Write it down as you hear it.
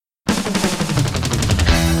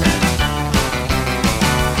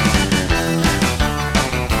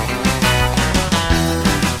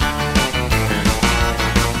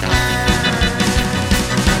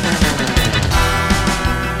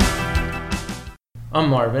I'm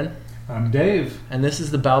Marvin. I'm Dave. And this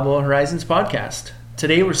is the Balboa Horizons podcast.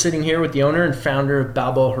 Today we're sitting here with the owner and founder of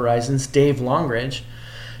Balboa Horizons, Dave Longridge.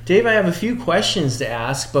 Dave, I have a few questions to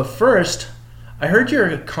ask, but first, I heard you're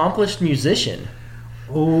an accomplished musician.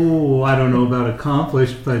 Oh, I don't know about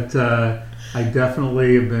accomplished, but I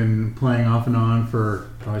definitely have been playing off and on for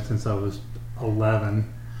probably since I was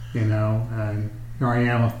 11, and here I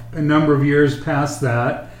am a number of years past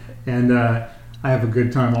that, and I have a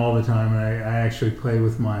good time all the time. I actually play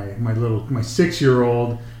with my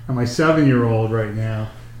 6-year-old and my 7-year-old right now,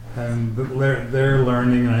 and they're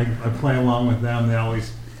learning, and I play along with them. They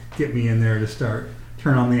always get me in there to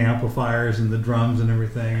turn on the amplifiers and the drums and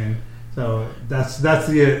everything, and so that's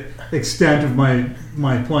the extent of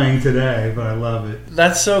my playing today. But I love it.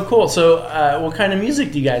 That's so cool. So, what kind of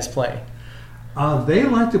music do you guys play? They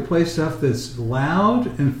like to play stuff that's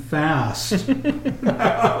loud and fast.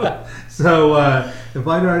 So if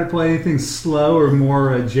I try to play anything slow or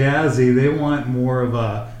more jazzy, they want more of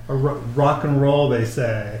a rock and roll, they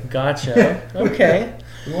say. Gotcha. Okay.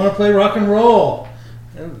 You want to play rock and roll?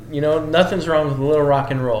 Nothing's wrong with a little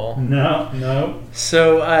rock and roll. No.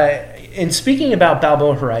 So, in speaking about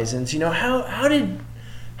Balboa Horizons, how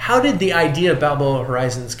did the idea of Balboa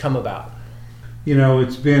Horizons come about?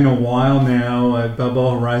 It's been a while now.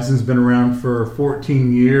 Balboa Horizons been around for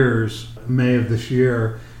 14 years, May of this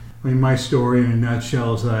year. I mean, my story in a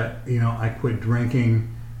nutshell is that, I quit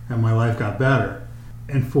drinking and my life got better.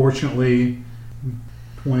 And fortunately,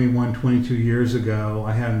 22 years ago,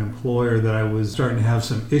 I had an employer that I was starting to have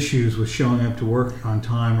some issues with showing up to work on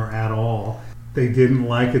time or at all. They didn't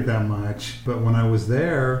like it that much, but when I was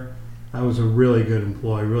there, I was a really good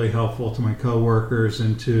employee, really helpful to my coworkers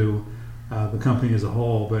and to the company as a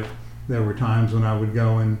whole. But there were times when I would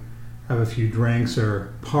go and have a few drinks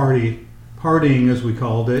or partying as we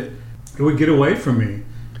called it. It would get away from me.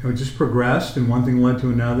 It just progressed, and one thing led to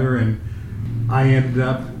another, and I ended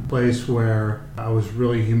up in a place where I was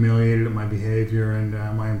really humiliated at my behavior, and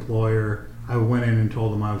my employer, I went in and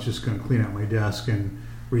told him I was just going to clean out my desk and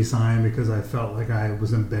resign because I felt like I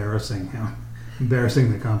was embarrassing him,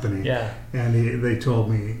 embarrassing the company. Yeah. And they told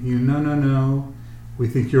me, no. We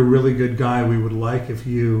think you're a really good guy. We would like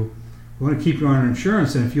we want to keep you on our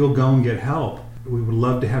insurance, and if you'll go and get help, we would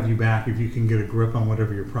love to have you back if you can get a grip on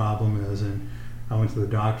whatever your problem is. And I went to the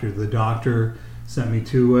doctor. The doctor sent me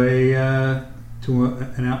to an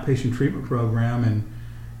outpatient treatment program, and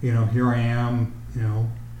here I am,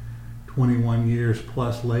 21 years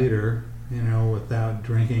plus later, without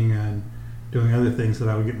drinking and doing other things that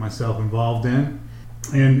I would get myself involved in.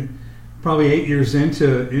 And probably 8 years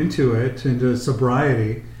into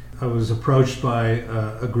sobriety, I was approached by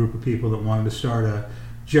a group of people that wanted to start a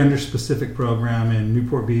gender-specific program in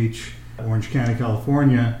Newport Beach, Orange County,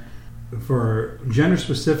 California, for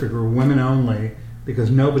gender-specific or women only, because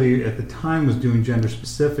nobody at the time was doing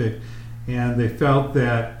gender-specific, and they felt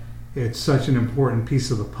that it's such an important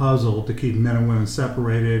piece of the puzzle to keep men and women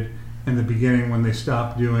separated. In the beginning, when they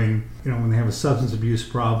stopped doing, when they have a substance abuse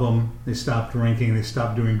problem, they stop drinking, they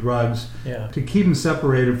stop doing drugs, to keep them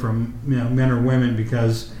separated from men or women,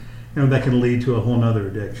 because that can lead to a whole other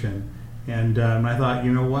addiction. And I thought,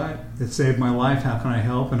 what? It saved my life. How can I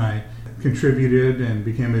help? And I contributed and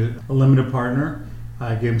became a limited partner.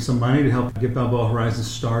 I gave them some money to help get Balboa Horizons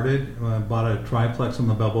started. Bought a triplex on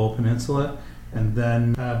the Balboa Peninsula. And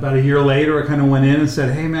then about a year later, I kind of went in and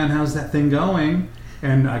said, hey, man, how's that thing going?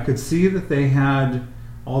 And I could see that they had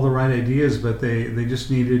all the right ideas, but they just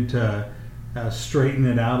needed to straighten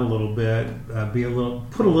it out a little bit,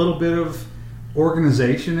 put a little bit of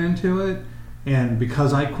organization into it. And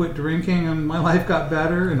because I quit drinking and my life got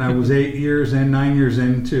better, and I was 9 years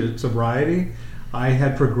into sobriety, I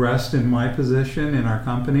had progressed in my position in our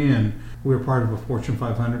company, and we were part of a Fortune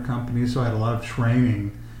 500 company, so I had a lot of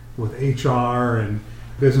training with HR and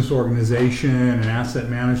business organization and asset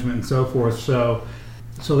management and so forth. So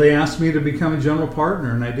they asked me to become a general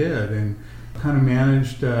partner, and I did, and kind of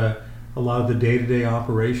managed a lot of the day-to-day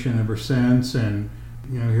operation ever since. And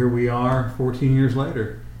here we are 14 years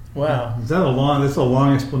later. Wow. That's a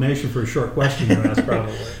long explanation for a short question you asked,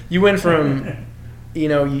 probably. You went from,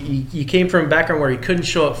 you came from a background where you couldn't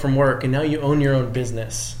show up from work, and now you own your own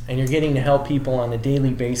business, and you're getting to help people on a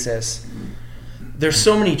daily basis. There's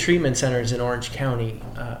so many treatment centers in Orange County.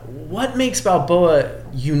 What makes Balboa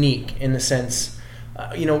unique in the sense,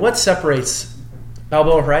 what separates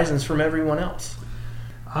Balboa Horizons from everyone else?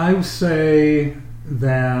 I would say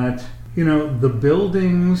that, the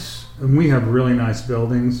buildings, and we have really nice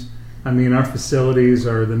buildings. I mean, our facilities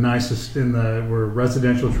are the nicest we're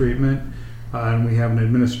residential treatment, and we have an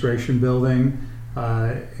administration building.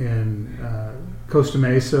 In Costa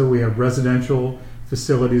Mesa, we have residential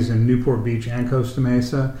facilities in Newport Beach and Costa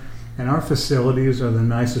Mesa, and our facilities are the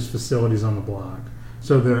nicest facilities on the block.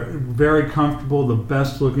 So they're very comfortable, the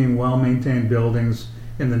best looking, well-maintained buildings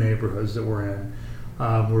in the neighborhoods that we're in.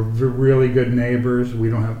 We're really good neighbors. We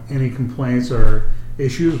don't have any complaints or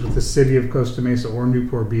issues with the city of Costa Mesa or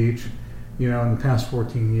Newport Beach. In the past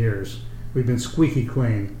 14 years, we've been squeaky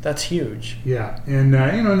clean. That's huge. Yeah, and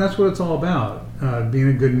and that's what it's all about, being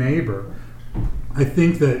a good neighbor. I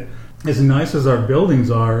think that as nice as our buildings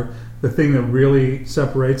are, the thing that really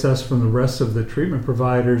separates us from the rest of the treatment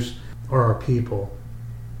providers are our people.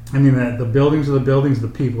 I mean, the buildings are the buildings, the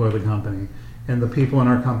people are the company, and the people in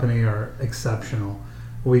our company are exceptional.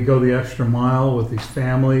 We go the extra mile with these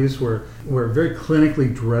families. We're very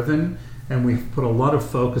clinically driven, and we put a lot of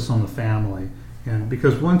focus on the family. And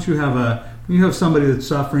because once you have somebody that's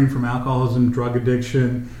suffering from alcoholism, drug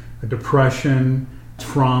addiction, depression,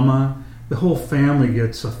 trauma, the whole family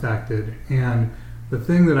gets affected. And the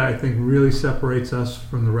thing that I think really separates us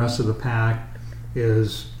from the rest of the pack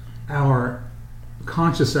is our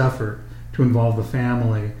conscious effort to involve the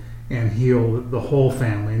family and heal the whole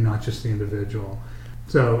family, not just the individual.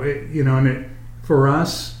 So, for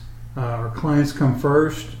us, our clients come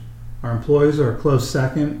first, our employees are a close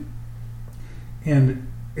second, and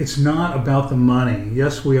it's not about the money.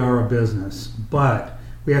 Yes, we are a business, but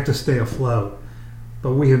we have to stay afloat.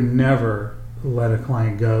 But we have never let a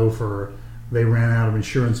client go for they ran out of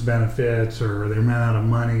insurance benefits or they ran out of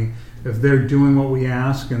money. If they're doing what we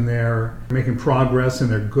ask and they're making progress and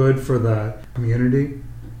they're good for the community.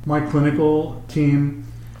 My clinical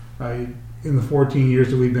team, in the 14 years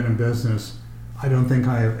that we've been in business, I don't think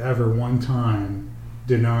I have ever one time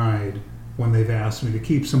denied when they've asked me to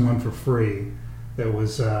keep someone for free that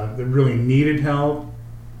really needed help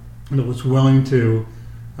and that was willing to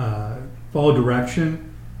follow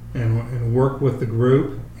direction and work with the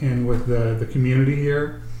group and with the community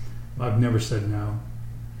here. I've never said no.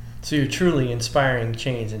 So you're truly inspiring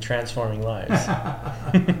change and transforming lives.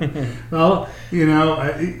 Well,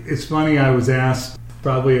 it's funny, I was asked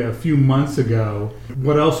probably a few months ago,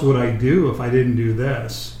 what else would I do if I didn't do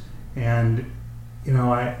this? And,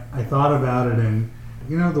 I thought about it, and,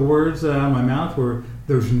 the words out of my mouth were,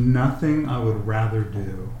 there's nothing I would rather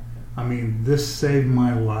do. I mean, this saved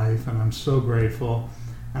my life, and I'm so grateful,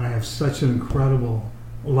 and I have such an incredible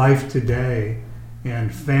life today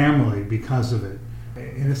and family because of it.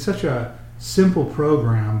 And it's such a simple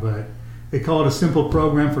program, but they call it a simple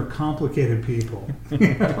program for complicated people.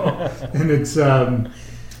 And it's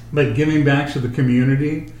but giving back to the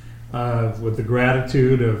community with the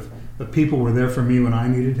gratitude of the people who were there for me when I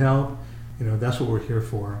needed help. That's what we're here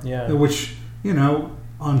for. Yeah. Which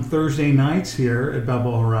on Thursday nights here at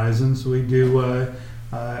Balboa Horizons, we do at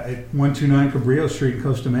 129 Cabrillo Street in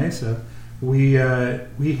Costa Mesa. We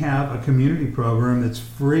have a community program that's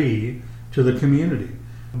free to the community.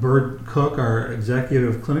 Bert Cook, our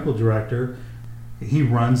executive clinical director, he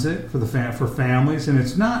runs it for families, and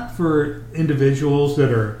it's not for individuals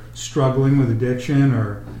that are struggling with addiction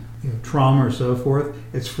or trauma or so forth.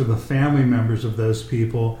 It's for the family members of those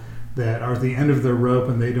people that are at the end of their rope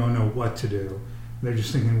and they don't know what to do. They're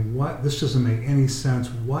just thinking, "What? This doesn't make any sense.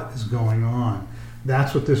 What is going on?"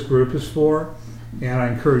 That's what this group is for, and I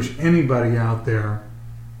encourage anybody out there,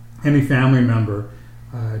 any family member,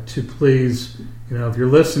 to please, if you're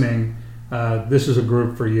listening, this is a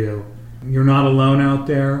group for you. You're not alone out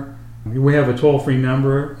there. We have a toll-free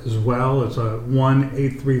number as well. It's a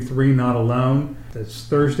 1-833-NOT-ALONE. It's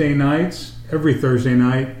Thursday nights, every Thursday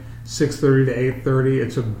night, 6:30 to 8:30.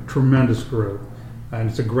 It's a tremendous group, and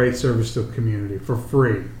it's a great service to the community for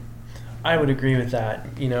free. I would agree with that,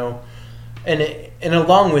 and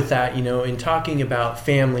along with that, in talking about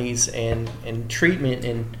families and treatment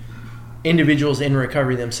and individuals in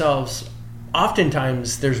recovery themselves,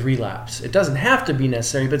 oftentimes there's relapse. It doesn't have to be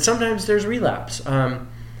necessary, but sometimes there's relapse.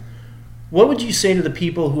 What would you say to the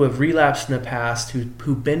people who have relapsed in the past,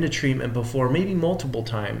 who've been to treatment before, maybe multiple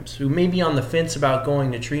times, who may be on the fence about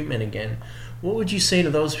going to treatment again? What would you say to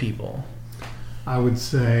those people? I would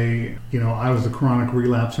say, I was a chronic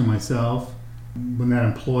relapser myself. When that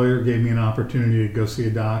employer gave me an opportunity to go see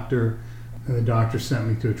a doctor, and the doctor sent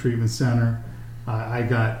me to a treatment center, I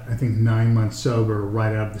got, 9 months sober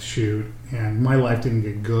right out of the chute, and my life didn't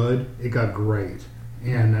get good, it got great.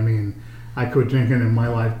 And I quit drinking and my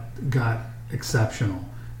life got exceptional.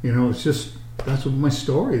 It's just, that's what my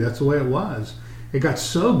story, that's the way it was. It got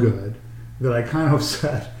so good that I kind of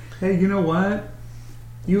said, hey, you know what?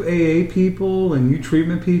 You AA people and you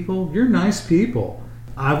treatment people, you're nice people.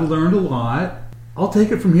 I've learned a lot, I'll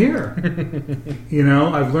take it from here.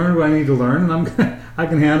 I've learned what I need to learn, and I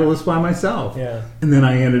can handle this by myself. Yeah. And then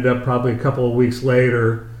I ended up probably a couple of weeks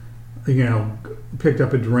later, picked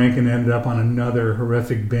up a drink and ended up on another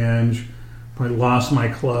horrific binge. I lost my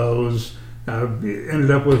clothes.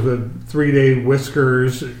 Ended up with a 3-day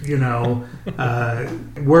whiskers.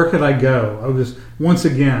 Where could I go? I was once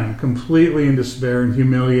again completely in despair and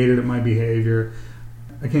humiliated at my behavior.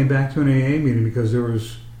 I came back to an AA meeting because there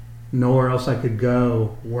was nowhere else I could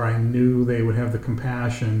go where I knew they would have the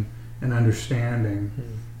compassion and understanding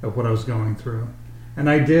of what I was going through, and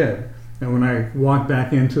I did. And when I walked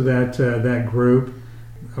back into that group,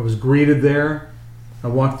 I was greeted there. I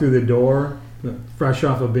walked through the door, fresh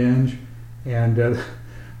off a binge, and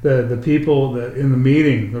the people in the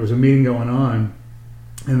meeting, there was a meeting going on,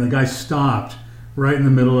 and the guy stopped right in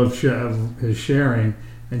the middle of his sharing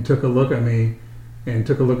and took a look at me and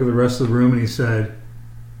took a look at the rest of the room, and he said,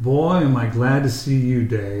 "Boy, am I glad to see you,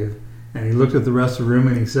 Dave." And he looked at the rest of the room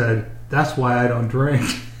and he said, "That's why I don't drink."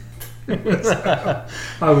 I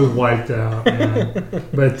was wiped out, man.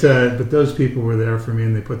 But those people were there for me,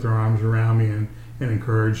 and they put their arms around me and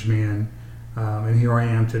encouraged me, and here I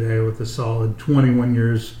am today with a solid 21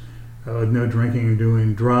 years of no drinking and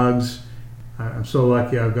doing drugs. I'm so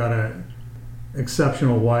lucky. I've got an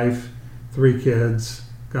exceptional wife, 3 kids,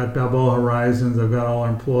 got Balboa Horizons. I've got all our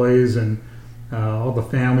employees and all the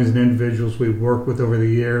families and individuals we've worked with over the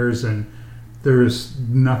years, and there's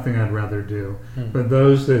nothing I'd rather do. But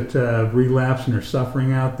those that relapse and are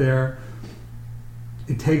suffering out there,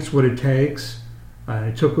 it takes what it takes.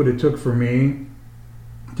 It took what it took for me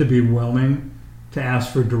to be willing to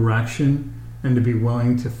ask for direction and to be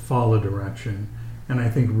willing to follow direction. And I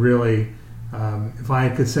think really, if I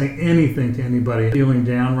could say anything to anybody feeling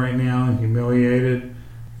down right now and humiliated,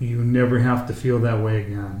 you never have to feel that way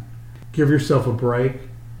again. Give yourself a break.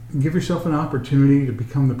 Give yourself an opportunity to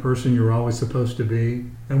become the person you're always supposed to be.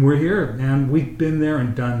 And we're here, man. We've been there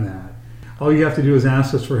and done that. All you have to do is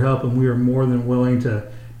ask us for help, and we are more than willing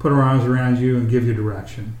to put our arms around you and give you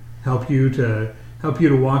direction. Help you to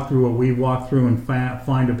walk through what we walk through and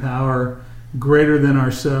find a power greater than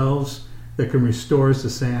ourselves that can restore us to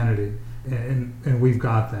sanity. And we've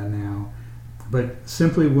got that now. But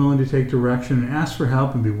simply willing to take direction and ask for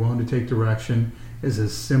help and be willing to take direction is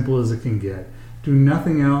as simple as it can get. Do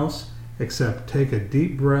nothing else except take a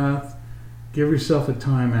deep breath, give yourself a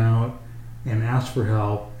timeout, and ask for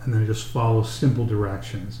help, and then just follow simple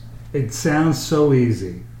directions. It sounds so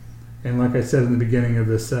easy. And like I said in the beginning of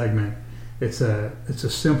this segment, it's a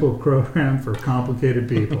simple program for complicated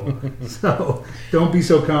people. So don't be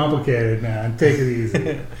so complicated, man. Take it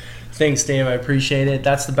easy. Thanks, Dave. I appreciate it.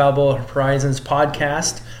 That's the Balboa Horizons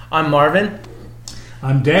podcast. I'm Marvin.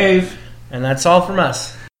 I'm Dave. And that's all from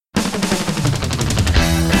us.